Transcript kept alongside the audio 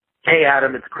Hey,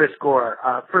 Adam, it's Chris Gore.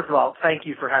 First of all, thank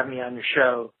you for having me on your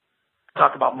show to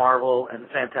talk about Marvel and the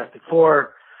Fantastic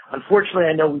Four. Unfortunately,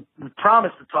 I know we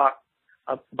promised to talk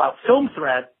about Film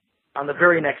Threat on the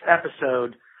very next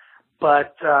episode,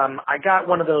 but I got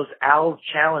one of those Al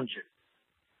challenges.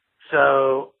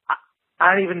 So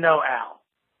I don't even know Al,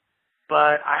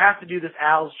 but I have to do this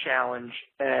Al's challenge,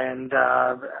 and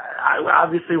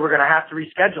obviously we're going to have to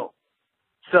reschedule.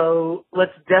 So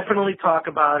let's definitely talk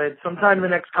about it. Sometime in the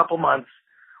next couple months,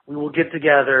 we will get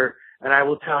together, and I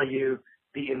will tell you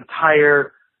the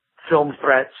entire Film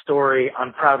Threat story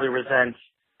on Proudly Resents.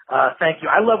 Thank you.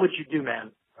 I love what you do,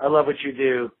 man. I love what you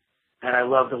do, and I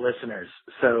love the listeners.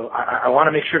 So I want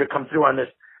to make sure to come through on this.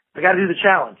 I got to do the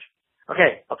challenge.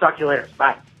 Okay, I'll talk to you later.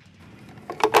 Bye.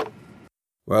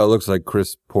 Well, it looks like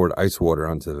Chris poured ice water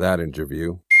onto that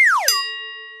interview.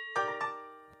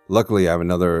 Luckily, I have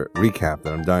another recap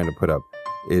that I'm dying to put up.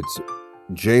 It's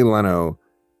Jay Leno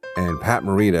and Pat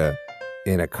Morita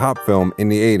in a cop film in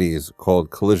the 80s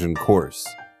called Collision Course.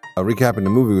 Recapping the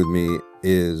movie with me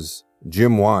is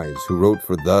Jim Wise, who wrote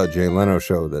for The Jay Leno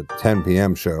Show, the 10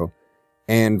 p.m. show,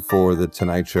 and for The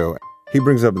Tonight Show. He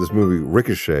brings up this movie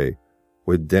Ricochet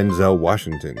with Denzel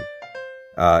Washington.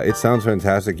 It sounds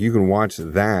fantastic. You can watch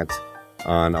that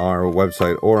on our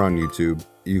website or on YouTube.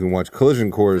 You can watch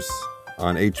Collision Course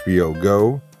on HBO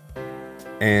Go.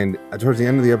 And towards the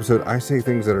end of the episode, I say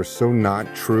things that are so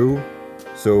not true.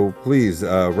 So please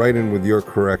write in with your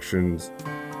corrections.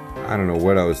 I don't know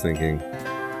what I was thinking.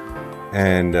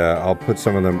 And I'll put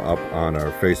some of them up on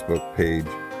our Facebook page.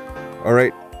 All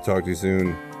right. Talk to you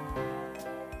soon.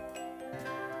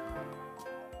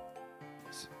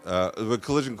 But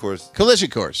Collision Course.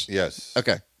 Collision Course. Yes.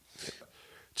 Okay.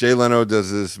 Jay Leno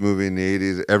does this movie in the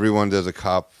 80s. Everyone does a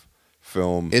cop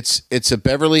film. It's a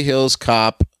Beverly Hills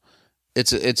Cop.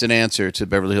 It's an answer to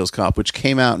Beverly Hills Cop, which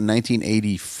came out in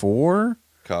 1984.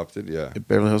 Copped it, yeah.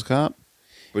 Beverly Hills Cop.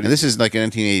 But this is like in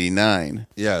 1989.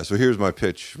 Yeah, so here's my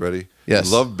pitch. Ready?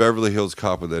 Yes. Love Beverly Hills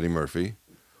Cop with Eddie Murphy.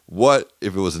 What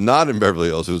if it was not in Beverly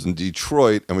Hills? It was in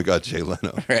Detroit, and we got Jay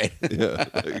Leno. Right.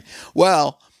 Yeah.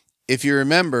 Well, if you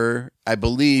remember, I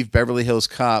believe Beverly Hills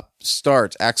Cop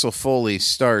Axel Foley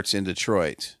starts in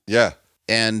Detroit. Yeah.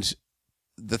 And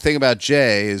the thing about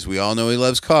Jay is we all know he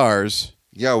loves cars.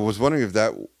 Yeah, I was wondering if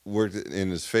that worked in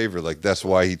his favor. Like, that's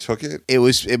why he took it?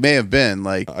 It may have been.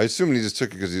 Like, I assume he just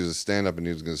took it because he was a stand-up and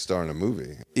he was going to star in a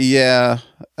movie. Yeah.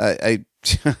 I'd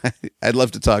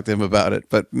love to talk to him about it,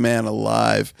 but man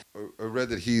alive. I read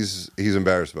that he's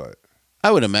embarrassed by it.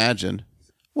 I would imagine.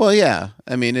 Well, yeah.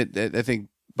 I mean, I think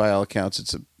by all accounts,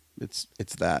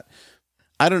 it's that.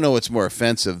 I don't know what's more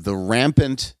offensive, the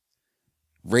rampant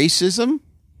racism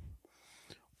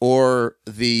or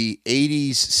the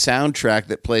 80s soundtrack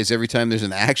that plays every time there's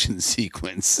an action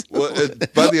sequence. Well,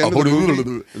 by the end of the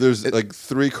movie, there's like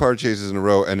 3 car chases in a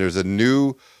row, and there's a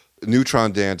new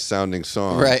Neutron Dance sounding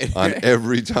song on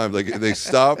every time. Like, they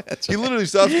stop. He literally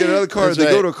stops, get another car. They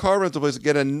go to a car rental place,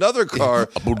 get another car.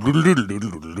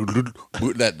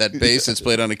 that bass that's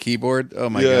played on a keyboard. Oh,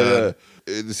 my God.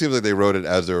 It seems like they wrote it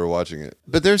as they were watching it.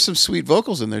 But there's some sweet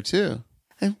vocals in there, too.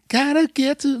 I gotta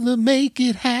get to make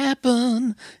it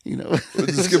happen. You know.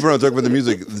 Let's skip around, talk about the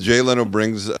music. Jay Leno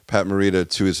brings Pat Morita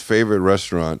to his favorite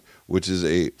restaurant, which is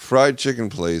a fried chicken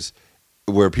place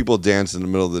where people dance in the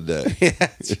middle of the day.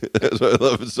 That's what I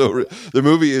love it. So the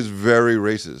movie is very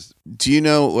racist. Do you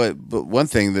know what? But one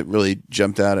thing that really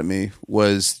jumped out at me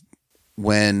was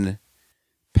when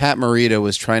Pat Morita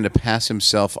was trying to pass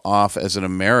himself off as an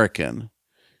American.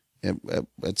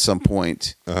 At some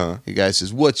point, the guy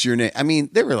says, "What's your name?" I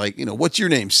mean, they were like, "What's your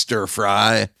name?" Stir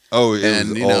fry. Oh,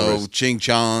 and ching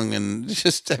chong, and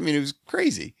just, I mean, it was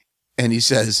crazy. And he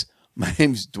says, "My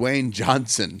name's Dwayne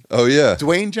Johnson." Oh yeah,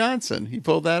 Dwayne Johnson. He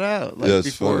pulled that out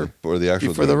before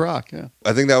The Rock. Yeah,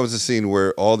 I think that was the scene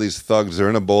where all these thugs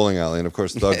are in a bowling alley, and of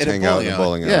course, thugs hang out in the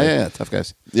bowling alley. Yeah, tough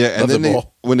guys. Yeah, and then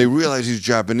when they realize he's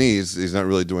Japanese, he's not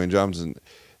really Dwayne Johnson.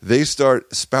 They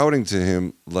start spouting to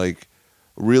him like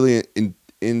really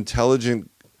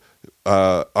intelligent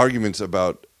arguments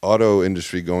about auto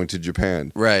industry going to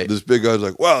Japan. Right. This big guy's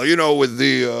like, well, with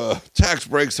the tax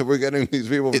breaks that we're getting these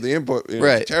people with the import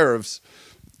tariffs.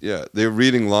 Yeah, they're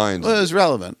reading lines. Well, it was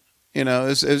relevant.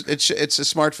 It's a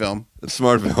smart film. It's a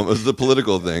smart film. It's the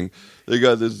political thing. They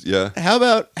got this. Yeah. How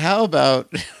about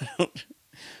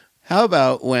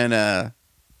when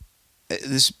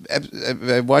this?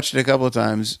 I've watched it a couple of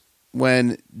times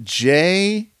when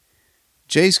Jay's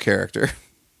character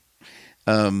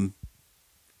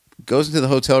goes into the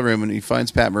hotel room and he finds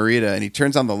Pat Morita and he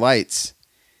turns on the lights.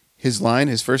 His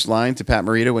first line to Pat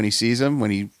Morita when he sees him,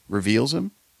 when he reveals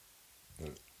him,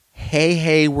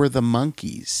 "Hey, we're the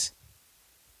monkeys."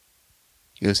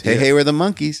 He goes, hey, we're the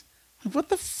monkeys. What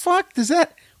the fuck does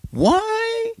that?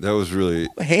 Why? That was really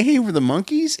Hey, we're the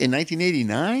monkeys in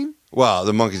 1989. wow.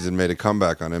 The Monkees had made a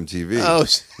comeback on MTV. Oh,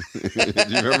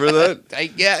 Do you remember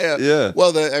that? yeah.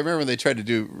 Well, I remember when they tried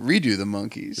to redo the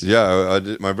monkeys. Yeah, I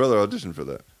did, my brother auditioned for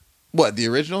that. What, the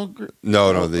original?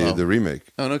 No, the remake.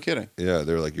 Oh, no kidding. Yeah,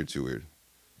 they were like, "You're too weird."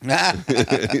 He's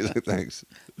like, "Thanks."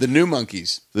 The new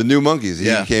monkeys. The new Monkees. He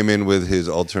Yeah. came in with his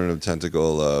alternative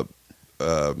tentacle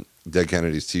Dead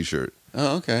Kennedys T-shirt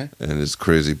Oh, okay. and his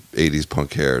crazy '80s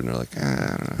punk hair, and they're like,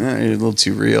 I don't know. You're a little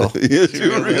too real. Yeah,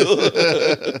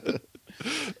 too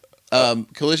real.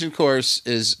 Collision Course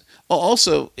is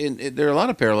also there are a lot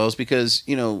of parallels because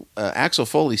Axel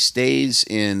Foley stays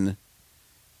in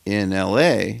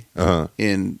L.A.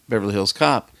 In Beverly Hills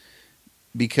Cop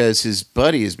because his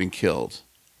buddy has been killed,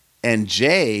 and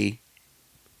Jay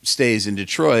stays in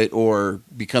Detroit or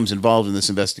becomes involved in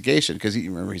this investigation because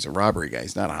remember he's a robbery guy,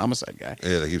 he's not a homicide guy.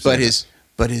 Yeah, they keep but saying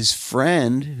his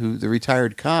friend, who the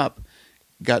retired cop,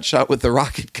 got shot with the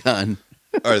rocket gun.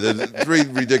 All right, there's three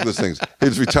ridiculous things.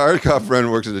 His retired cop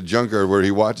friend works at a junkyard where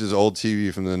he watches old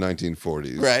TV from the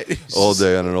 1940s. Right. All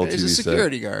day on an old TV He's a set.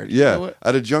 security guard. Yeah,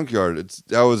 at a junkyard.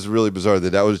 That was really bizarre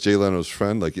that was Jay Leno's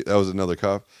friend. Like, that was another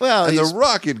cop. Well, and the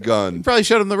rocket gun. Probably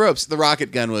showed him the ropes. The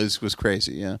rocket gun was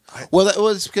crazy, yeah. Well, that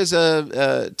was because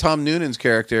Tom Noonan's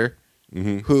character,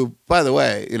 who, by the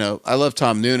way, I love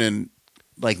Tom Noonan,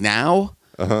 like now,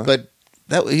 but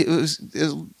it was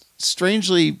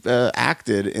strangely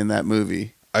acted in that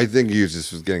movie. I think he was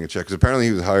just getting a check because apparently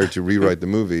he was hired to rewrite the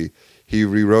movie. He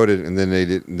rewrote it, and then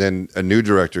then a new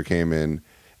director came in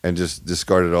and just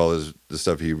discarded all the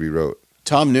stuff he rewrote.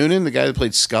 Tom Noonan, the guy that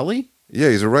played Scully? Yeah,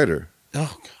 he's a writer.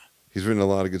 Oh, God. He's written a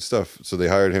lot of good stuff, so they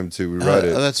hired him to rewrite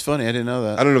it. Oh, that's funny. I didn't know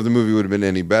that. I don't know if the movie would have been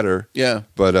any better. Yeah,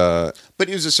 but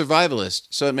he was a survivalist,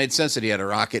 so it made sense that he had a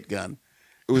rocket gun.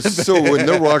 It was so when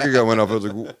the rocket gun went off, I was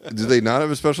like, "Did they not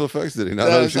have a special effects? Did he not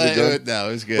have a shoot gun?" No,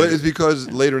 it was good. But it's because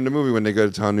later in the movie, when they go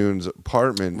to Tom Noonan's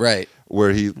apartment, right,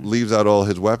 where he leaves out all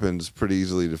his weapons, pretty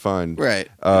easily to find, right,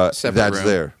 that's room.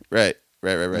 there, right.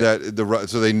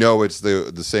 So they know it's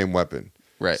the same weapon,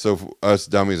 right. So for us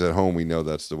dummies at home, we know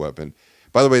that's the weapon.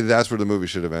 By the way, that's where the movie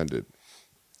should have ended.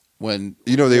 When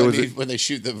they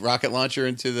shoot the rocket launcher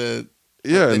into the.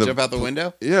 Yeah, they jump out the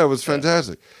window? Yeah, it was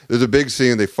fantastic. There's a big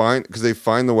scene. They find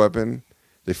the weapon,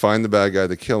 they find the bad guy,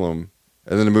 they kill him,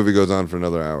 and then the movie goes on for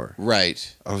another hour.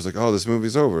 Right. I was like, oh, this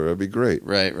movie's over. That'd be great.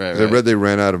 Right. I read they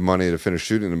ran out of money to finish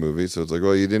shooting the movie, so it's like,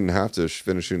 well, you didn't have to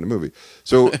finish shooting the movie.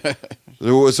 So,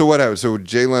 so what happened? So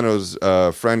Jay Leno's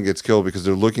friend gets killed because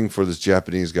they're looking for this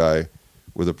Japanese guy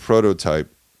with a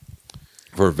prototype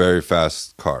for a very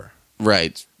fast car.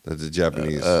 Right. That's a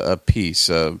Japanese a piece,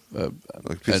 like a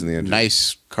piece in the engine.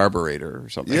 Nice carburetor or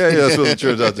something. Yeah, that's what it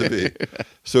turns out to be.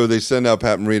 So they send out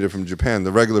Pat Morita from Japan,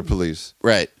 the regular police,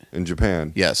 right, in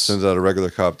Japan. Yes, sends out a regular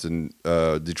cop to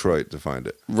Detroit to find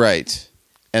it. Right,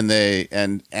 and they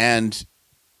and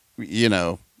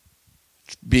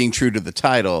being true to the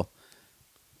title,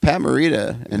 Pat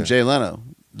Morita and Jay Leno,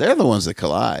 they're the ones that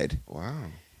collide. Wow.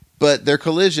 But their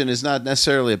collision is not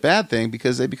necessarily a bad thing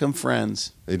because they become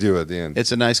friends. They do at the end.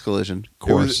 It's a nice collision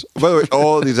course. By the way,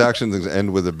 all these action things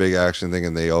end with a big action thing,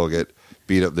 and they all get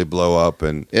beat up. They blow up,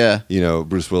 and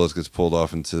Bruce Willis gets pulled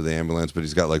off into the ambulance, but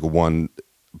he's got like one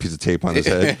piece of tape on his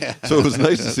head. So it was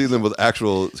nice to see them with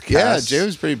actual casts. Yeah, Jay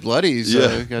was pretty bloody.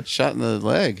 He got shot in the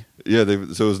leg. Yeah,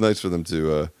 so it was nice for them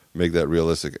to make that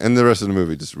realistic. And the rest of the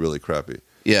movie just really crappy.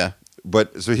 Yeah.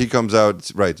 But so he comes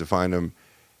out, right, to find him.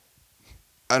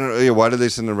 I don't know. Yeah, why did they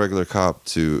send a regular cop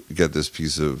to get this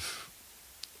piece of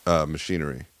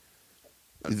machinery?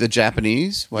 The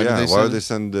Japanese? Why would they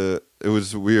send? It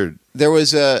was weird. There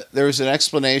was an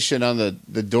explanation on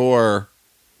the door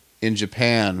in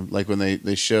Japan, like when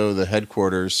they show the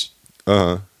headquarters.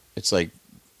 It's like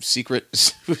secret.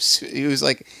 He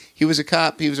was a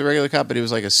cop. He was a regular cop, but he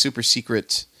was like a super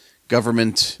secret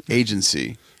government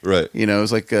agency. Right. It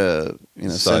was like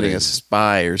sending a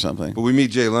spy or something. But we meet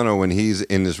Jay Leno when he's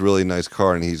in this really nice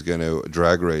car and he's going to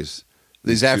drag race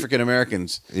these African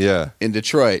Americans. Yeah. In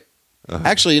Detroit.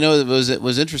 Actually, what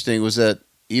was interesting was that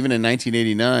even in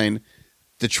 1989,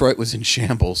 Detroit was in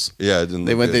shambles. Yeah,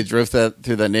 they drove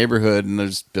through that neighborhood and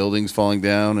there's buildings falling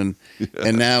down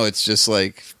and now it's just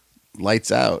like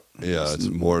lights out. Yeah, it's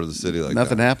more of the city like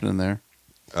nothing happening there.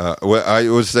 Well, I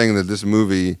was saying that this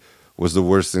movie was the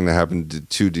worst thing that happened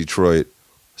to Detroit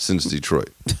since Detroit.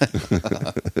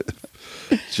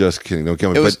 Just kidding. Don't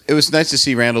kill me. It was nice to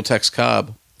see Randall Tex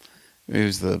Cobb.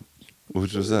 Which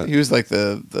was that? He was like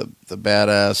the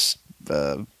badass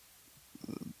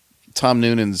Tom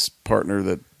Noonan's partner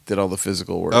that did all the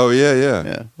physical work. Oh yeah.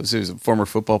 Yeah. He was a former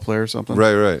football player or something?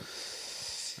 Right.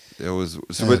 It was.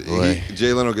 So, but boy.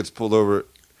 Jay Leno gets pulled over.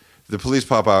 The police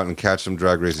pop out and catch him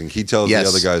drag racing. He tells Yes. the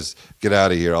other guys, "Get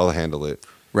out of here. I'll handle it."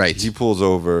 Right. He pulls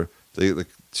over. The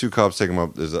two cops take him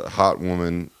up. There's a hot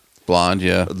woman, Blonde,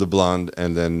 yeah. the blonde,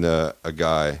 and then a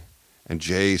guy. And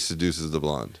Jay seduces the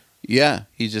blonde. Yeah.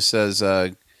 He just says,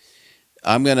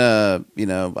 I'm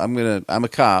a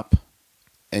cop,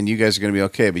 and you guys are going to be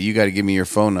okay, but you got to give me your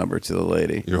phone number to the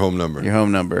lady. Your home number. Your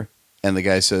home number. And the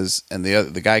guy says, and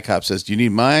the guy cop says, "Do you need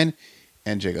mine?"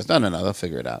 And Jay goes, No, they'll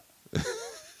figure it out.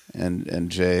 and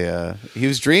Jay, he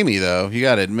was dreamy though. You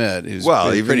got to admit, he was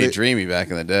pretty dreamy back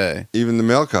in the day. Even the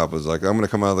male cop was like, "I'm going to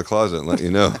come out of the closet and let you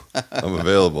know I'm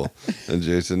available." And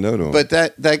Jay said no to him. But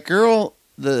that girl,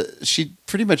 she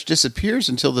pretty much disappears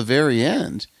until the very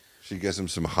end. She gets him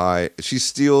some high. She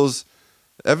steals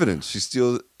evidence. She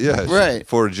steals, Right.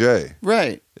 for Jay.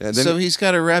 Right. And then so he's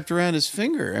got her wrapped around his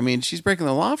finger. I mean, she's breaking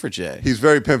the law for Jay. He's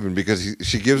very pimping because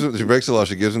she breaks the law.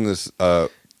 She gives him this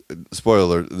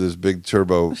spoiler, this big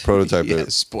turbo prototype. Yeah,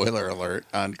 spoiler alert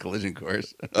on Collision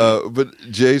Course. But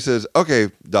Jay says, "Okay,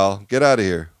 doll, get out of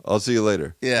here. I'll see you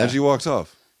later." Yeah. And she walks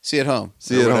off. See you at home.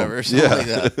 See you at whatever, home. something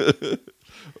Yeah. like that.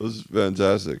 It was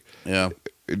fantastic. Yeah.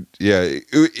 Yeah,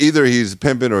 either he's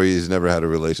pimping or he's never had a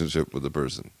relationship with a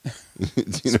person. Do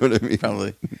you know what I mean?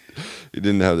 Probably. He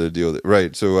didn't have to deal with it.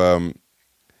 Right. So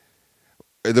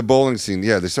the bowling scene,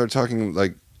 they start talking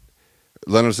like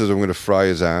Leno says, "I'm going to fry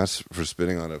his ass for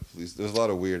spitting on a police." There's a lot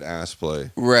of weird ass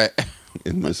play Right.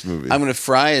 in this movie. I'm going to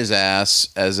fry his ass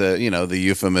as the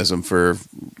euphemism for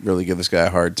really give this guy a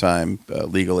hard time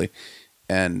legally.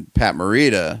 And Pat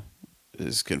Morita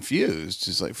is confused.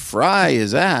 He's like, fry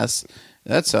his ass?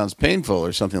 That sounds painful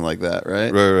or something like that,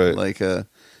 right? Right. Like,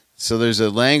 so there's a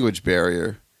language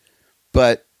barrier.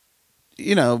 But,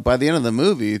 by the end of the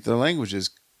movie, the languages,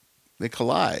 they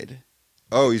collide.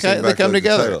 Oh, you said They come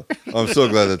together. I'm so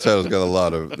glad the title's got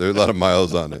there are a lot of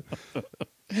miles on it.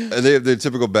 And they have the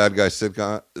typical bad guy sit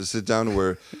down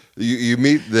where you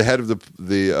meet the head of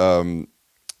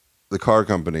the car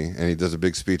company, and he does a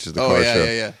big speech at the car show.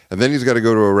 Yeah. And then he's got to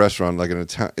go to a restaurant, like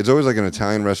it's always like an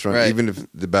Italian restaurant, Right. even if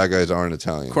the bad guys aren't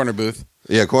Italian. Corner booth.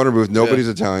 Yeah, corner booth. Nobody's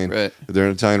Italian. Right. They're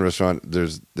an Italian restaurant.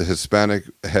 There's the Hispanic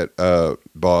head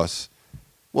boss.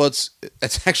 Well, it's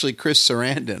actually Chris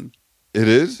Sarandon. It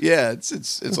is? Yeah,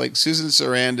 it's like Susan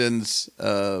Sarandon's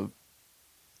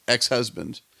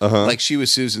ex-husband. Uh-huh. Like she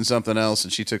was Susan something else,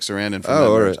 and she took Sarandon from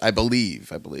all them. right. I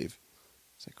believe.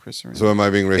 It's like Chris Sarandon. So am I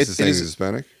being racist saying is- he's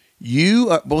Hispanic? You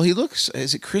are, well, he looks.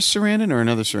 Is it Chris Sarandon or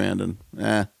another Sarandon?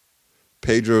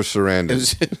 Pedro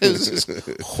Sarandon. It was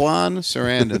Juan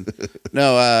Sarandon.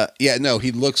 No,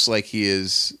 he looks like he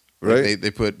is. Right? They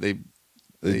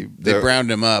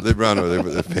browned him up. They browned him.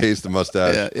 They face, the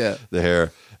mustache, Yeah. the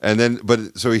hair. And then,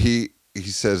 but so he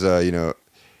says,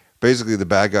 basically the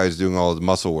bad guy's doing all the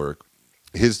muscle work.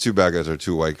 His two bad guys are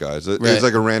two white guys. Right. It's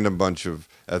like a random bunch of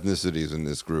ethnicities in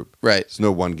this group. Right. It's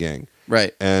no one gang.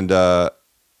 Right. And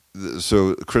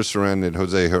so Chris Sarandon,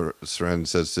 Jose Sarandon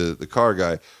says to the car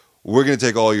guy, "We're going to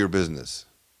take all your business."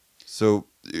 So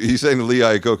he's saying to Lee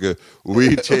Iacocca,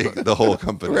 "We take the whole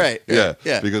company." Right. Yeah.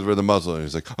 Yeah. Because we're the muscle. And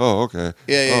he's like, "Oh, okay.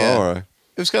 Yeah. All right."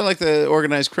 It was kind of like the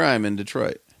organized crime in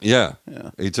Detroit. Yeah.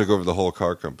 Yeah. He took over the whole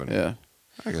car company. Yeah.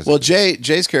 I guess Well,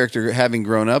 Jay's character, having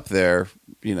grown up there,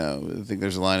 I think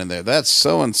there's a line in there. That's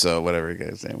so and so, whatever his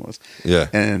guy's name was. Yeah.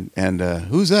 And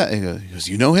who's that? He goes,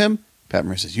 "You know him?" Pat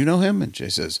Morita says, "You know him?" And Jay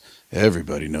says,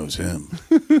 "Everybody knows him."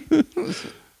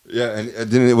 Yeah,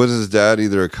 and was his dad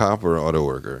either a cop or an auto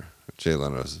worker? Jay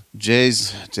Leno's.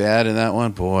 Jay's dad in that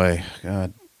one, boy,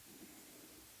 God,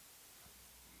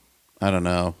 I don't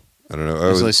know.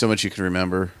 There's only so much you can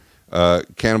remember.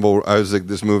 Cannibal. I was like,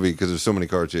 this movie, because there's so many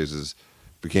car chases,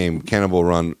 became Cannibal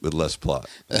Run with less plot.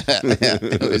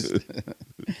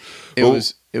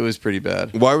 It was pretty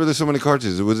bad. Why were there so many car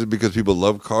chases? Was it because people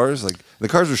love cars? Like, the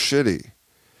cars were shitty.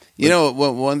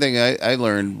 One thing I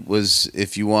learned was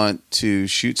if you want to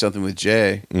shoot something with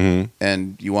Jay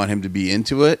and you want him to be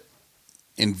into it,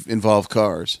 involve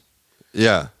cars.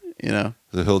 Yeah.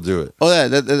 So he'll do it. Oh,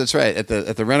 that's right. At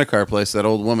the rent-a-car place, that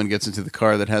old woman gets into the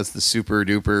car that has the super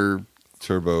duper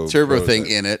turbo thing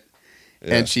in it,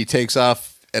 and she takes off.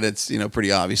 And it's,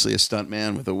 pretty obviously a stunt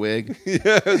man with a wig. Yeah,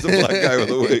 it's a black guy with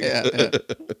a wig.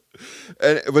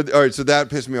 Yeah. But all right, so that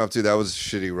pissed me off too. That was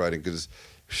shitty writing because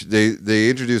they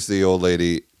introduced the old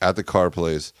lady at the car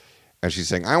place, and she's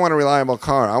saying, "I want a reliable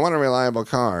car. I want a reliable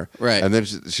car." Right. And then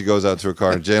she goes out to her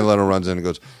car, and Jay Leno runs in and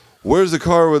goes, where's the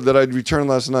car that I returned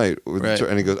last night? Right.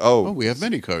 And he goes, Oh, we have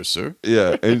many cars, sir.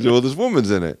 yeah. And he said, well, this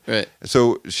woman's in it. Right.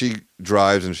 So she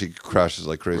drives and she crashes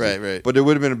like crazy. Right. But it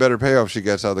would have been a better payoff if she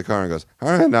gets out of the car and goes, all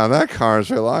right, now that car is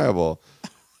reliable.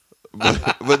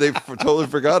 but they totally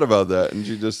forgot about that. And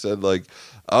she just said like,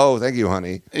 oh, thank you,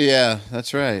 honey. Yeah,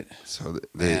 that's right. So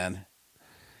Man.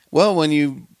 Well, when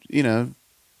you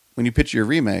pitch your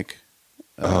remake,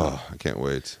 I can't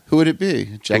wait. who would it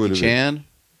be? Jackie would it be? Chan?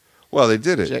 Well, they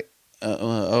did it.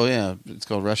 Oh yeah, it's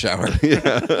called Rush Hour.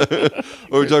 Yeah.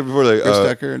 What we talked before, like Chris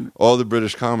Tucker and all the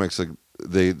British comics, like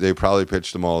they probably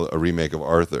pitched them all a remake of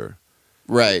Arthur.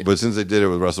 right, But since they did it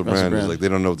with Russell Brand, it's Brand. like they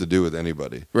don't know what to do with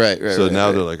anybody. right. So now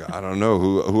right. they're like, I don't know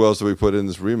who else do we put in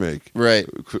this remake? right.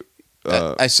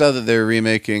 Uh, I saw that they're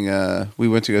remaking. We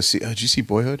went to go see. Did you see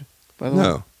Boyhood? By the way,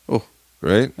 no. Oh.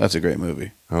 Right? That's a great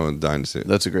movie. I'm dying to see it.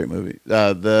 That's a great movie.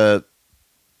 The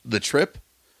Trip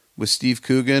with Steve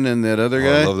Coogan and that other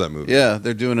guy. I love that movie. Yeah,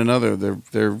 they're doing another.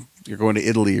 You're going to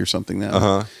Italy or something now.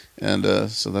 Uh-huh. And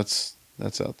so that's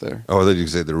out there. Oh, I thought you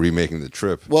said they're remaking The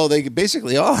Trip. Well, they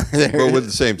basically are. But with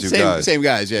the same two guys. Same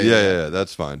guys. Yeah. Yeah,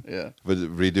 that's fine. Yeah. But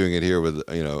redoing it here with,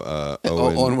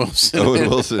 Owen Wilson. Owen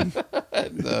Wilson.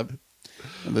 and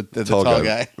the tall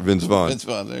guy. Vince Vaughn. Vince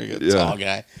Vaughn. There you go. Yeah. Tall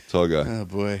guy. Tall guy. Oh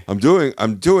boy. I'm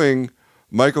doing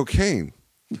Michael Caine.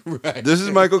 Right. This is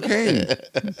Michael Caine.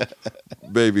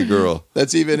 Baby girl.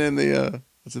 That's even in the.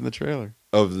 That's in the trailer.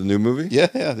 Of the new movie? Yeah.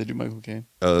 They do Michael Caine.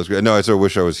 Oh, that's great. No, I sort of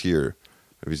wish I was here.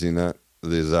 Have you seen that?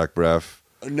 The Zach Braff.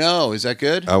 No, is that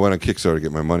good? I went on Kickstarter to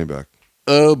get my money back.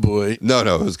 Oh boy. No,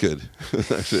 it was good.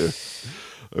 Actually,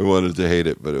 I wanted to hate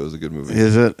it, but it was a good movie.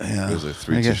 Is it? Yeah. It was a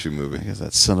 3-tissue movie. I guess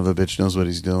that son of a bitch knows what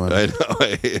he's doing. I know.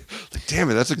 Like, damn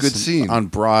it, that's a good scene. On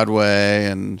Broadway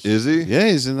and Is he? yeah,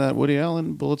 he's in that Woody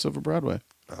Allen Bullets Over Broadway.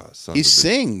 Oh, son He of a bitch.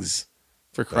 sings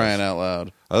for crying out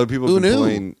loud. Other people Who knew?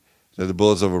 complain that the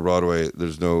Bullets Over Broadway,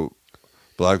 there's no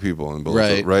black people in Bullets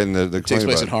Right. Over, right? And they're It takes complaining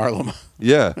place in about it. Harlem.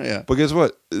 Yeah. Yeah. But guess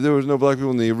what? There was no black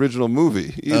people in the original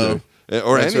movie either.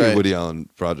 Or that's any right. Woody Allen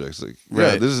projects. Like, yeah,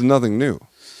 Right. this is nothing new.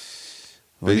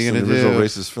 What are Based you on the gonna original do?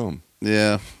 racist film.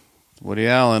 Yeah, Woody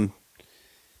Allen.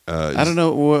 I don't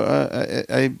know.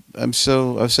 I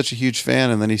was such a huge fan,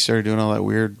 and then he started doing all that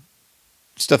weird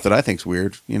stuff that I think's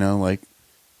weird. You know, like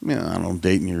I don't know,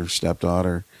 dating your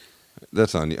stepdaughter.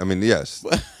 That's on you. I mean, yes.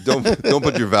 Don't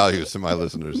put your values to my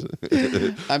listeners. I'm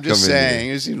just Come in saying,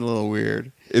 here. it seemed a little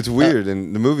weird. It's weird,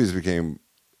 and the movies became.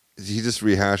 He just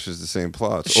rehashes the same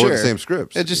plots or Sure. the same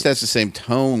scripts. It just has the same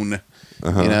tone.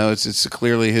 Uh-huh. You know, it's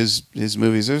clearly his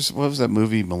movies. What was that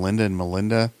movie, Melinda and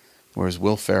Melinda? Whereas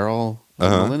Will Ferrell,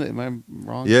 Uh-huh. Melinda, am I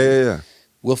wrong? Yeah.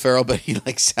 Will Ferrell, but he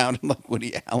like sounded like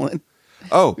Woody Allen.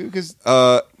 Oh, Because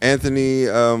Anthony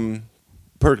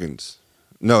Perkins.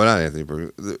 No, not Anthony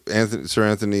Perkins. Sir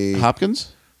Anthony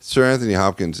Hopkins.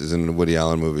 Hopkins is in a Woody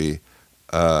Allen movie.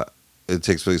 It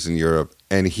takes place in Europe,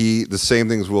 and the same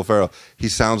thing as Will Ferrell. He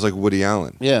sounds like Woody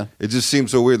Allen. Yeah, It just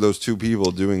seems so weird. Those two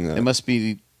people doing that. it must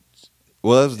be.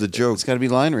 Well, that was the joke. It's got to be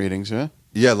line readings, yeah.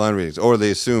 Yeah, line readings, or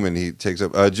they assume, and he takes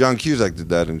up. John Cusack did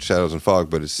that in Shadows and Fog,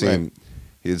 but it seemed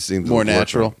More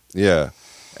natural. Yeah,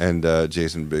 and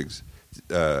Jason Biggs.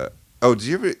 Did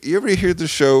you ever hear the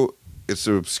show? It's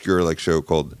an obscure show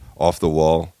called Off the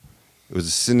Wall. It was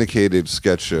a syndicated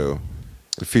sketch show.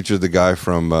 It featured the guy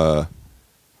from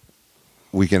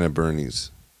Weekend at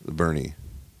Bernie's, Bernie.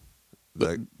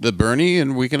 The Bernie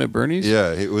and Weekend at Bernie's.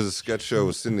 Yeah, it was a sketch show. It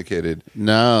was syndicated.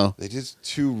 No. They did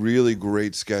two really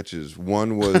great sketches.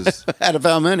 One was, Out of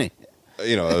how many?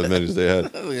 as many as they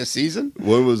had. Like a season.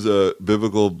 One was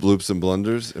biblical bloops and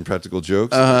blunders and practical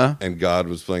jokes. Uh-huh. And God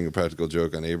was playing a practical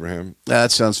joke on Abraham.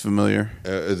 That sounds familiar.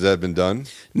 Has that been done?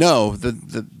 No,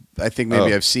 I think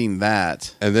maybe Oh. I've seen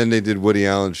that. And then they did Woody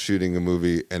Allen shooting a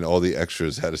movie, and all the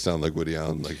extras had to sound like Woody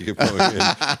Allen. Like he kept going in,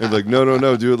 and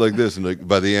no, do it like this. And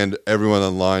by the end, everyone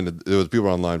online, there was people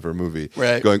online for a movie,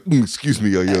 Right. going, "Excuse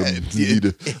me,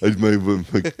 my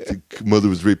mother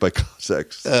was raped by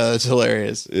Cossacks." It's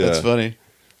hilarious. Yeah. That's funny.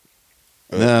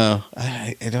 No,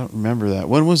 I don't remember that.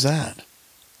 When was that?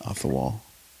 Off the Wall.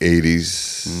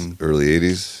 80s, early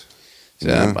 80s.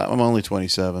 Yeah, I'm only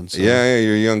 27. So Yeah,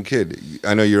 you're a young kid.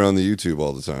 I know you're on the YouTube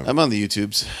all the time. I'm on the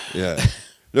YouTubes. Yeah.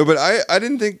 No, but I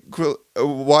didn't think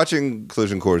watching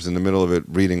Collision Course in the middle of it,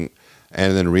 reading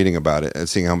about it and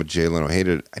seeing how much Jay Leno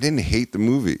hated it, I didn't hate the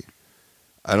movie.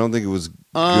 I don't think it was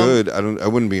good. I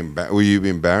wouldn't be embarrassed. Were you be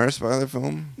embarrassed by the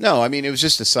film? No, I mean it was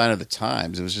just a sign of the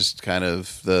times. It was just kind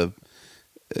of a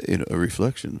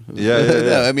reflection. Yeah.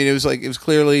 No, I mean it was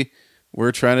clearly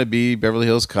we're trying to be Beverly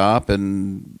Hills Cop,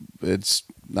 and it's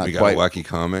not We got quite a wacky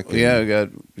comic. Yeah, we got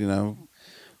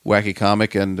wacky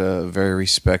comic and a very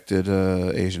respected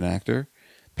Asian actor.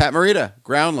 Pat Morita,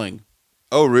 Groundling.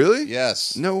 Oh, really?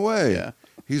 Yes. No way. Yeah.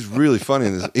 He's really funny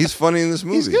in this. He's funny in this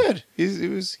movie. He's good. He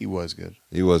was good.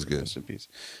 He was good. Rest in peace.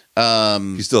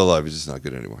 He's still alive. He's just not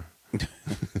good anymore.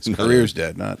 His career's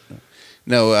dead.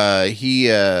 No. He.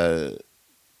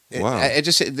 Wow. I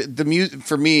just the music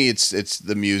for me. It's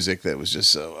the music that was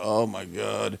just so. Oh my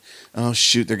god. Oh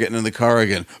shoot! They're getting in the car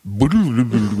again.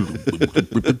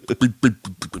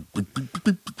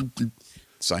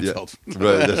 Seinfeld.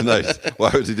 Right, that's nice.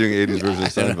 Why was he doing 80s version of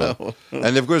Seinfeld?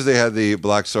 And of course, they had the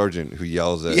black sergeant who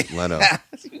yells at Leno.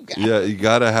 You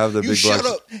gotta have the You big shut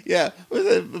black. up. Yeah, with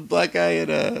a black guy and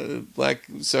a black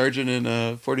sergeant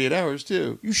in 48 Hours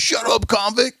too. You shut up,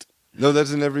 convict. No,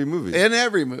 that's in every movie. In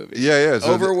every movie. Yeah.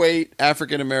 So Overweight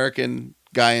African American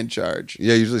guy in charge.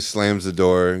 yeah, usually slams the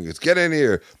door and goes, "Get in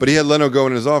here!" But he had Leno go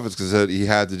in his office because he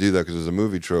had to do that because it was a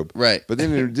movie trope. Right. But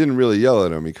then he didn't really yell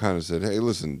at him. He kind of said, "Hey,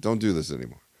 listen, don't do this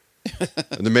anymore."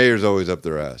 And the mayor's always up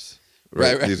their ass.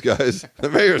 Right. These guys, the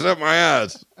mayor's up my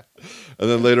ass. And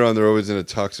then later on, they're always in a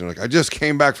tux and like, "I just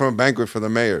came back from a banquet for the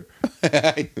mayor." You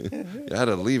had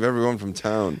to leave everyone from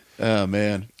town. Oh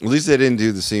man. At least they didn't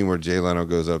do the scene where Jay Leno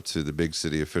goes up to the big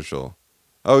city official.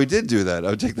 Oh, he did do that. I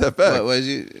would take that back. What was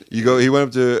you? He went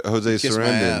up to Jose Kiss my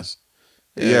Sarandon. ass.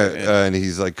 And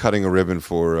he's like cutting a ribbon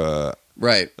for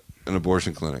Right. an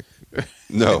abortion clinic.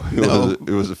 No,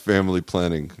 it was a family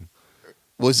planning.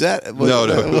 Was that? No,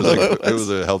 it was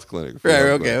a health clinic. Right.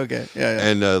 Health Okay. clinic. Okay. Yeah.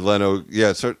 And Leno,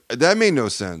 so that made no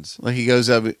sense. Like he goes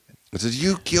up. It says,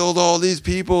 "You killed all these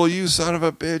people, you son of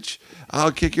a bitch.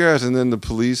 I'll kick your ass." And then the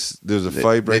police, there's a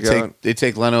fight break out. They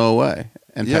take Leno away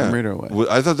and Pat Morita away. Well,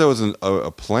 I thought that was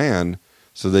a plan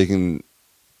so they can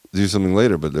do something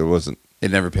later, but there wasn't. It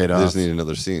never paid They off. just need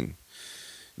another scene.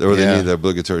 Or they need the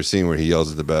obligatory scene where he yells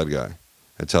at the bad guy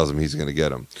and tells him he's going to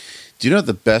get him. Do you know what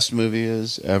the best movie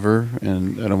is ever?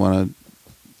 And I don't want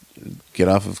to get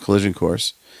off of Collision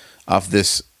Course, off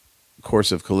this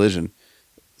course of Collision.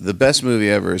 The best movie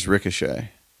ever is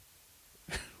Ricochet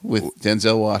with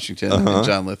Denzel Washington and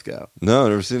John Lithgow. No, I've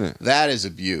never seen it. That is a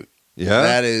beaut.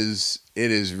 Yeah? It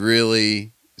is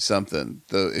really something.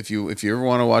 If you ever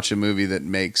want to watch a movie that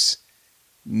makes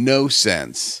no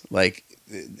sense, like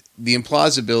the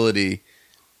implausibility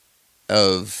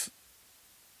of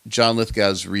John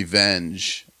Lithgow's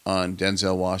revenge on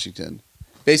Denzel Washington.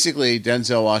 Basically,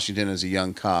 Denzel Washington as a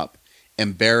young cop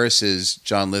embarrasses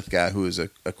John Lithgow, who is a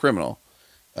criminal,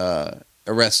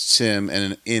 arrests him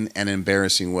in an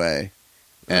embarrassing way,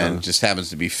 and just happens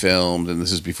to be filmed. And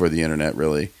this is before the internet,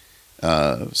 really,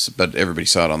 but everybody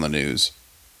saw it on the news.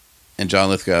 And John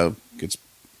Lithgow gets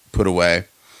put away,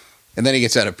 and then he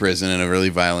gets out of prison in a really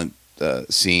violent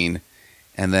scene,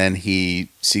 and then he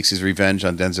seeks his revenge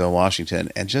on Denzel Washington,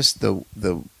 and just the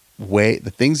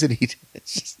things that he did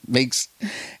just makes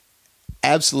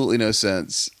absolutely no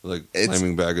sense. Like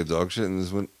slamming bag of dog shit in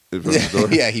his front door?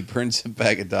 Yeah, he burns a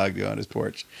bag of dog do on his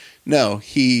porch. No,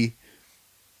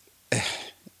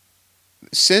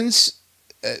 since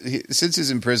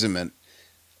his imprisonment,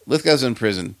 Lithgow's in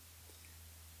prison.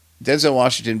 Denzel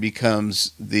Washington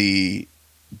becomes the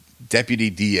deputy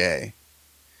DA.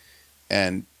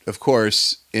 And, of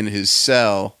course, in his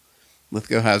cell,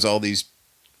 Lithgow has all these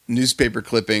newspaper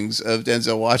clippings of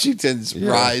Denzel Washington's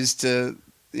rise to,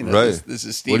 this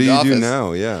esteemed What do you office. do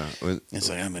now? Yeah. It's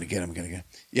like, I'm going to get him.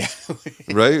 Yeah.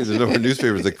 Right? There's no more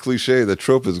newspapers. The cliche, the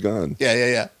trope is gone.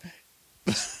 Yeah.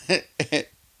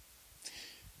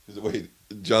 Wait,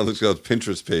 John Lithgow's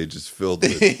Pinterest page is filled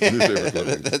with newspaper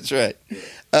clippings. That's right.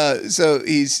 So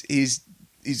he's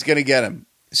going to get him.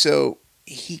 So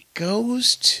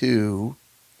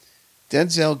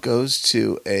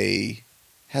Denzel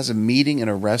has a meeting in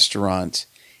a restaurant,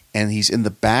 and he's in the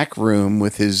back room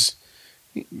with his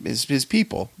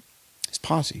people, his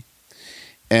posse.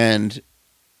 And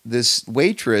this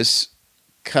waitress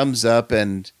comes up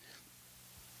and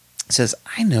says,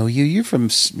 "I know you.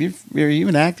 Are you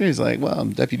an actor?" He's like, "Well,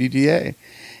 I'm deputy DA."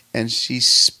 And she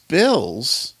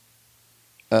spills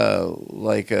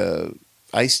like a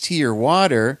iced tea or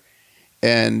water,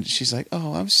 and she's like,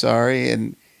 "Oh, I'm sorry."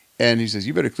 And he says,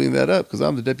 "You better clean that up because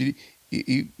I'm the deputy.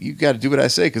 You got to do what I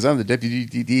say because I'm the deputy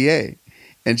DA."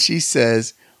 And she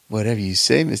says, "Whatever you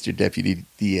say, Mr. Deputy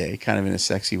DA," kind of in a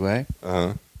sexy way.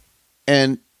 Uh-huh.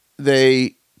 And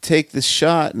they take this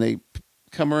shot and they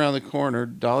come around the corner,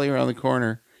 dolly around the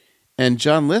corner, and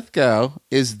John Lithgow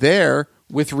is there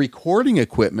with recording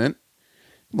equipment,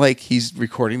 like he's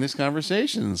recording this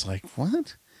conversation. It's like,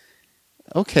 what?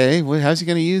 Okay, well, how's he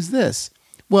going to use this?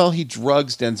 Well, he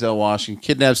drugs Denzel Washington,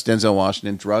 kidnaps Denzel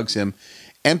Washington, drugs him,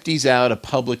 empties out a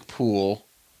public pool,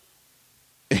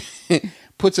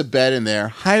 puts a bed in there,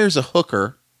 hires a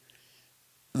hooker.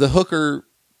 The hooker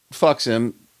fucks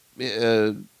him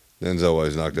Denzel while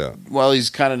he's knocked out. while he's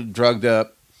kind of drugged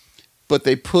up. But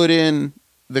they put in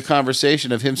the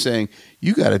conversation of him saying,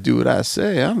 "You got to do what I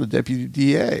say. I'm the deputy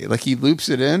DA." Like he loops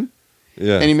it in,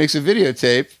 Yeah. and he makes a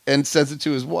videotape and sends it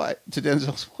to his wife, to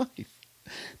Denzel's wife,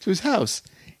 to his house.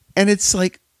 And it's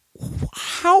like,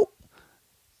 how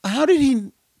did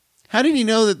he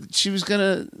know that she was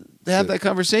gonna have that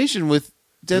conversation with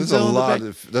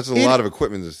Denzel? That's a lot of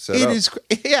equipment to set It up. is,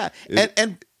 yeah,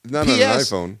 and Not on an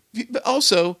iPhone. But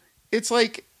also, it's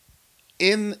like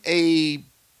in a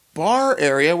bar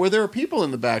area where there are people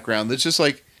in the background. That's just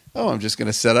like, oh, I'm just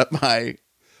gonna set up my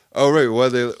Oh, right.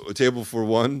 What, a table for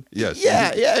one? Yes.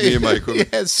 yeah. Me and my equipment.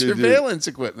 Yeah, surveillance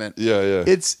equipment. Yeah.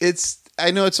 It's.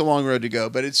 I know it's a long road to go,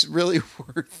 but it's really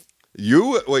worth.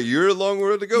 You're a long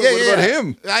road to go. What about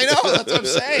him? I know. That's what I'm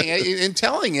saying. In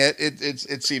telling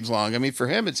it seems long. I mean, for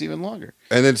him, it's even longer.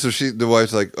 And then the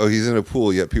wife's like, oh, he's in a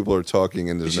pool, yet people are talking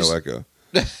and there's no echo.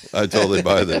 I totally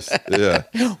buy this. Yeah.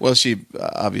 Well, she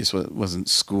obviously wasn't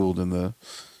schooled in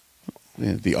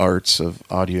the arts of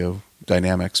audio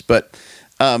dynamics, but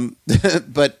so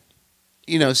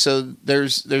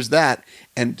there's that,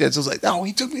 and Denzel's like, "Oh,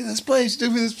 he took me to this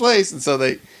place," and so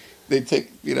they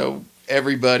take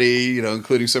everybody,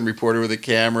 including some reporter with a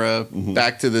camera,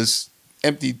 back to this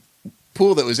empty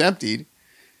pool that was emptied,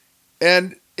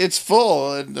 and it's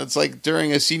full, and it's like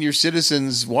during a senior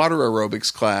citizens water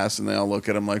aerobics class, and they all look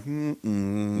at him like,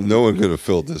 No one could have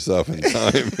filled this up in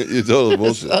time. You're total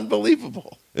bullshit. It's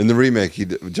unbelievable. In the remake,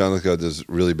 John Lithgow does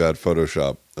really bad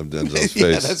Photoshop of Denzel's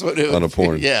face that's what it on a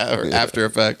porn. Yeah, or After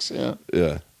Effects. Yeah.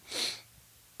 Yeah.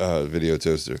 Video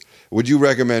toaster. Would you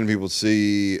recommend people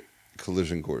see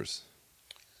Collision Course?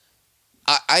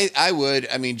 I would.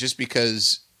 I mean, just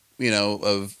because,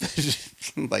 of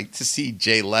like to see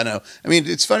Jay Leno. I mean,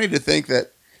 it's funny to think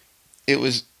that it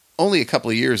was only a couple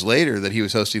of years later that he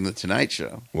was hosting The Tonight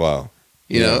Show. Wow.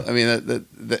 You know, I mean,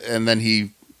 and then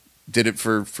he did it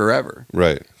for forever.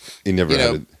 Right. He never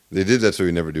had it. They did that so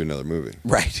he'd never do another movie.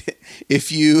 Right.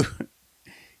 If you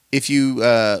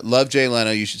love Jay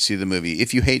Leno, you should see the movie.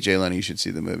 If you hate Jay Leno, you should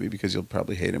see the movie because you'll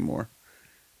probably hate him more.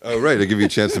 Oh, right. They give you a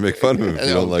chance to make fun of him if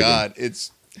you don't like him.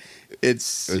 It's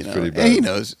pretty bad. And he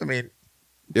knows. I mean,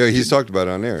 yeah, he's talked about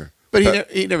it on air. But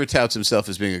he never touts himself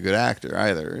as being a good actor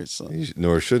either. It's like,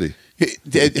 nor should he.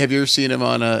 Have you ever seen him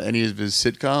on any of his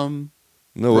sitcom?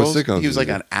 No, roles? what sitcoms? He was like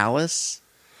on Alice.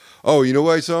 Oh, you know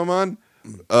what I saw him on?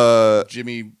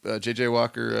 Jimmy J.J.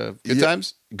 Walker. Good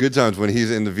Times. Good Times when he's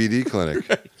in the VD clinic,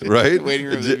 right? Waiting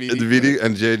room. The VD,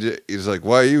 and JJ, he's like,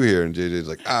 "Why are you here?" And JJ's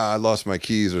like, "I lost my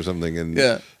keys or something." And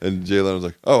and Jay Leno's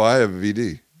like, "Oh, I have a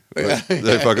VD." Like, did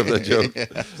I fuck up that joke?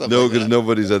 No, because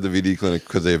nobody's at the VD clinic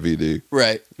because they have VD.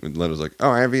 Right. And Leno's like,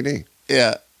 "Oh, I have VD."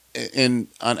 Yeah, and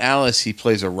on Alice, he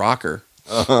plays a rocker,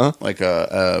 like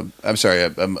a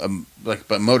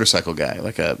motorcycle guy,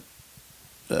 like a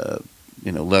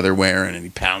leather wearing, and he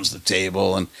pounds the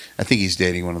table, and I think he's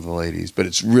dating one of the ladies, but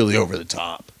it's really over the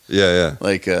top. Yeah.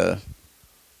 Like I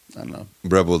don't know.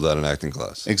 Rebel without an acting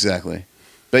class. Exactly,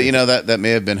 but that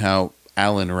may have been how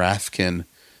Alan Rafkin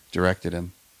directed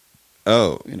him.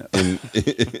 Oh, in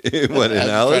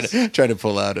Alice? Trying to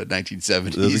pull out a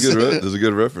 1970s. There's a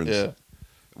good reference. Yeah.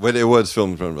 But it was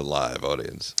filmed in front of a live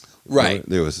audience. Right.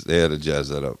 They had to jazz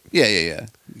that up. Yeah.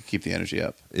 Keep the energy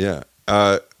up. Yeah.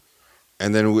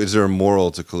 And then is there a moral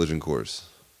to Collision Course?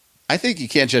 I think you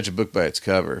can't judge a book by its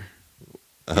cover.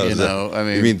 I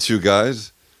mean, you mean two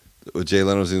guys? Jay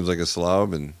Leno seems like a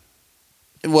slob, and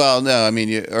well, no, I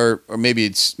mean, or maybe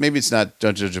it's not.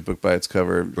 Don't judge a book by its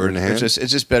cover. Bird in hand? It's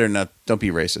just better not. Don't be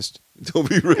racist. Don't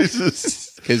be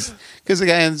racist. Because the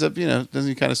guy ends up, doesn't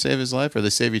he kind of save his life, or they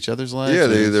save each other's lives? Yeah,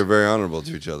 they're very honorable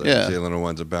to each other. Yeah. Jay Leno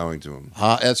winds up bowing to him.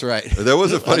 That's right. That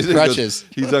was a funny thing. Crutches.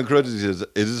 He's on crutches. He says,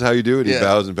 "Is this how you do it?" He Yeah.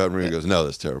 bows, and Pat Morita goes, "No,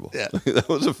 that's terrible." Yeah. That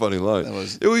was a funny line.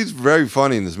 It was very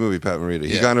funny in this movie, Pat Morita.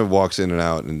 He Yeah. kind of walks in and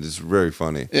out, and it's very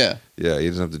funny. Yeah. Yeah, he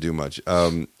doesn't have to do much.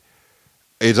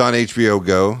 It's on HBO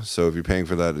Go, so if you're paying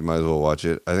for that, you might as well watch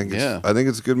it. I think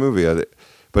it's a good movie.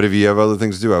 But if you have other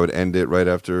things to do, I would end it right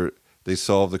after they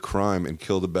solve the crime and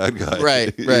kill the bad guy.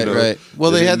 Right. Well,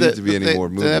 they had to be any more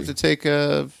movie. They have to take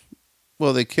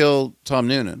they kill Tom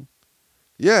Noonan.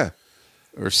 Yeah.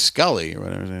 Or Scully or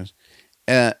whatever his name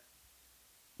is.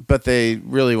 But they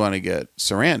really want to get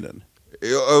Sarandon.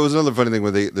 It was another funny thing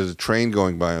where there's a train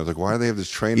going by. And I was like, why do they have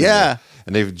this train? Yeah.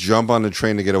 And they jump on the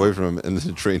train to get away from him, and then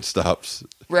the train stops.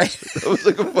 Right. That was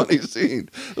like a funny scene.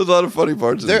 There's a lot of funny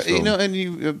parts of this film. And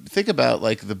you think about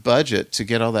like the budget to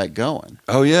get all that going.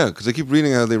 Oh, yeah, because I keep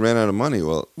reading how they ran out of money.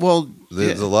 Well,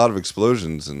 there's a lot of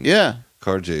explosions and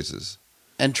car chases.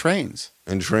 And trains.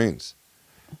 And trains.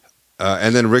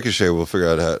 And then Ricochet, we'll figure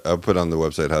out I'll put on the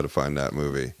website how to find that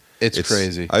movie. It's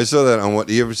crazy. I saw that on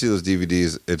you ever see those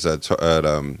DVDs? It's at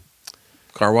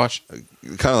Car Wash?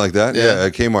 kind of like that. Yeah.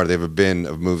 At Kmart, they have a bin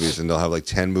of movies, and they'll have like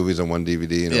 10 movies on one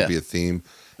DVD, and it'll be a theme.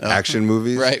 Action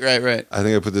movies. Right. I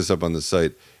think I put this up on the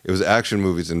site. It was action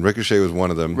movies, and Ricochet was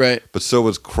one of them. Right. But so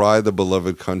was Cry the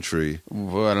Beloved Country.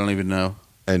 Well, I don't even know.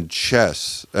 And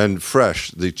Chess, and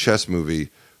Fresh, the chess movie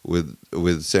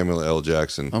with Samuel L.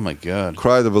 Jackson. Oh, my God.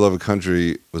 Cry the Beloved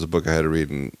Country was a book I had to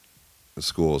read in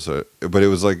school, but it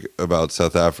was like about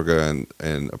South Africa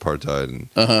and apartheid,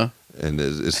 and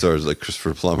it stars like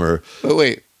Christopher Plummer. But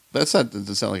wait,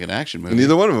 doesn't sound like an action movie.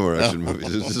 Neither one of them are action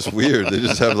movies. It's just weird. They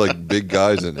just have like big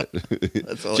guys in it.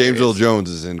 James Earl Jones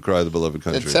is in Cry the Beloved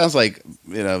Country. It sounds like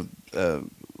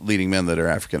leading men that are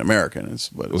African American is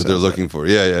what they're looking for.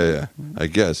 Yeah. I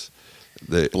guess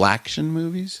Black-tion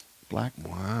movies.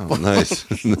 Wow, nice.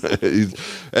 And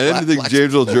anything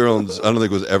James Earl Jones, I don't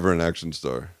think was ever an action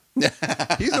star.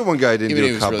 He's the one guy who didn't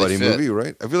do a cop buddy movie,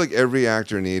 right? I feel like every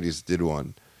actor in the 80s did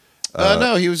one.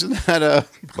 No, he was in that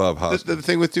Bob Hoskins. the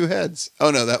thing with two heads.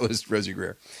 Oh no, that was Rosie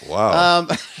Greer. Wow.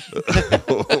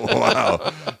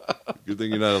 Wow. Good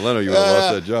thing you're not a Leno. You would have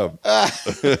lost that job.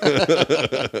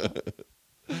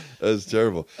 That's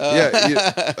terrible.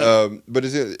 But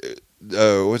is it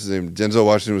what's his name? Denzel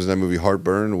Washington was in that movie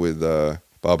Heartburn with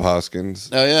Bob Hoskins.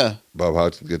 Oh yeah. Bob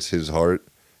Hoskins gets his heart,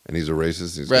 and he's a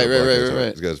racist. He's Right.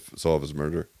 He's got to solve his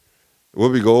murder.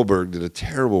 Whoopi Goldberg did a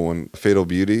terrible one, Fatal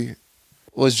Beauty.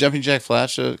 Was Jumping Jack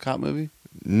Flash a cop movie?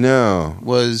 No.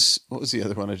 What was the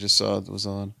other one I just saw that was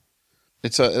on?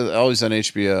 It's always on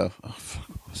HBO. Oh, fuck,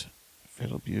 what was it?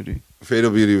 Fatal Beauty.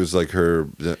 Fatal Beauty was like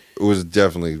it was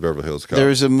definitely Beverly Hills Cop. There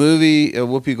was a movie, a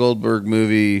Whoopi Goldberg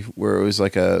movie, where it was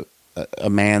like a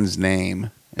man's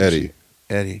name. Eddie.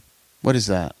 Eddie. What is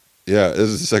that? Yeah, this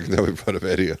is the second time we brought up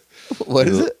Eddie. What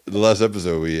is it? The last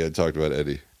episode we had talked about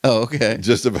Eddie. Oh, okay.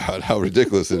 Just about how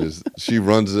ridiculous it is. She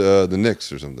runs the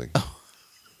Knicks or something. Oh.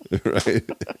 Right?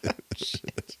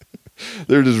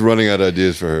 They're just running out of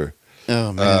ideas for her.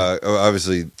 Oh, man.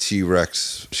 Obviously,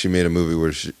 T-Rex, she made a movie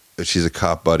where she's a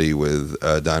cop buddy with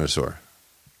a dinosaur.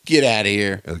 Get out of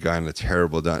here. A guy in a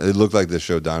terrible It looked like the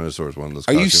show Dinosaurs, one of those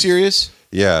Are costumes. you serious?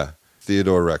 Yeah.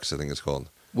 Theodore Rex, I think it's called.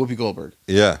 Whoopi Goldberg.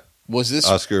 Yeah. Was this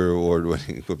Oscar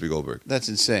award-winning Whoopi Goldberg? That's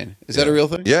insane. Is that a real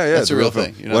thing? Yeah, that's a real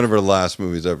thing. One of her last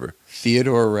movies ever.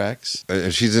 Theodore Rex.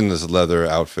 And she's in this leather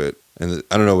outfit, and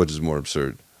I don't know which is more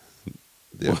absurd.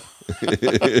 Yeah.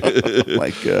 Oh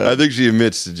my God. I think she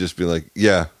admits to just be like,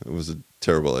 yeah, it was a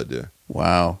terrible idea.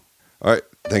 Wow. All right.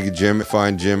 Thank you, Jim.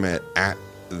 Find Jim at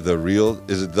The Real.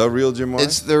 Is it The Real Jim Wise?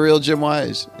 It's The Real Jim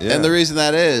Wise. Yeah. And the reason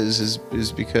that is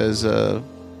because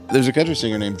there's a country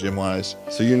singer named Jim Wise.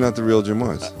 So you're not The Real Jim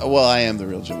Wise? Well, I am The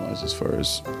Real Jim Wise as far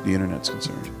as the internet's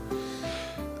concerned.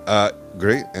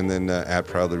 Great. And then at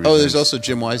Proudly Oh, there's Resents. also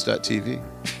JimWise.tv.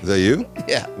 Is that you?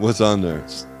 Yeah. What's on there?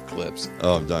 Clips.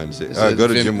 Oh, I'm dying to see it. It's All right, go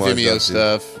to JimWise.tv. Vimeo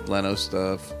stuff, Leno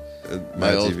stuff,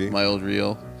 Mad TV. my old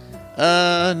reel.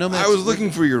 No, I was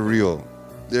looking for your reel.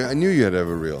 Yeah, I knew you had to have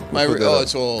a reel.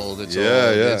 It's old. It's old.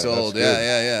 It's old.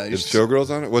 Yeah. Is Showgirls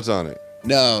on it? What's on it?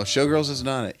 No, Showgirls isn't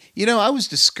on it. You know, I was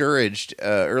discouraged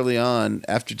early on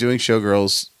after doing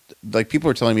Showgirls. Like, people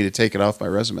were telling me to take it off my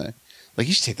resume. Like,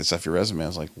 you should take this off your resume. I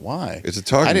was like, why? It's a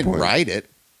talking I didn't point. write it.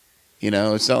 You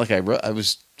know, it's not like I wrote. I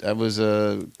was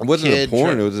a. It wasn't kid a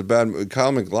porn. It was a bad.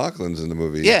 Kyle MacLachlan's in the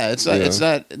movie. Yeah, it's not. You know? It's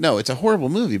not. No, it's a horrible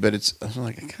movie. But it's. I'm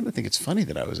like, I kind of think it's funny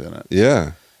that I was in it.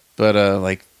 Yeah. But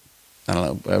like, I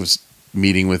don't know. I was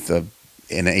meeting with an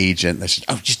agent. And I said,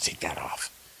 "Oh, just take that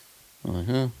off." I'm like,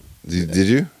 huh? Did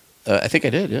you? I think I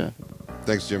did. Yeah.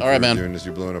 Thanks, Jim, All right, for man. doing this.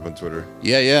 You're blowing up on Twitter.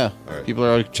 Yeah. All right. People are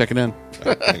already checking in. All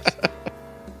right, thanks.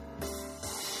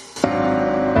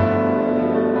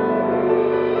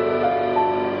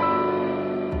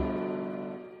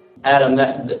 Adam,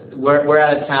 we're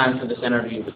out of time for this interview.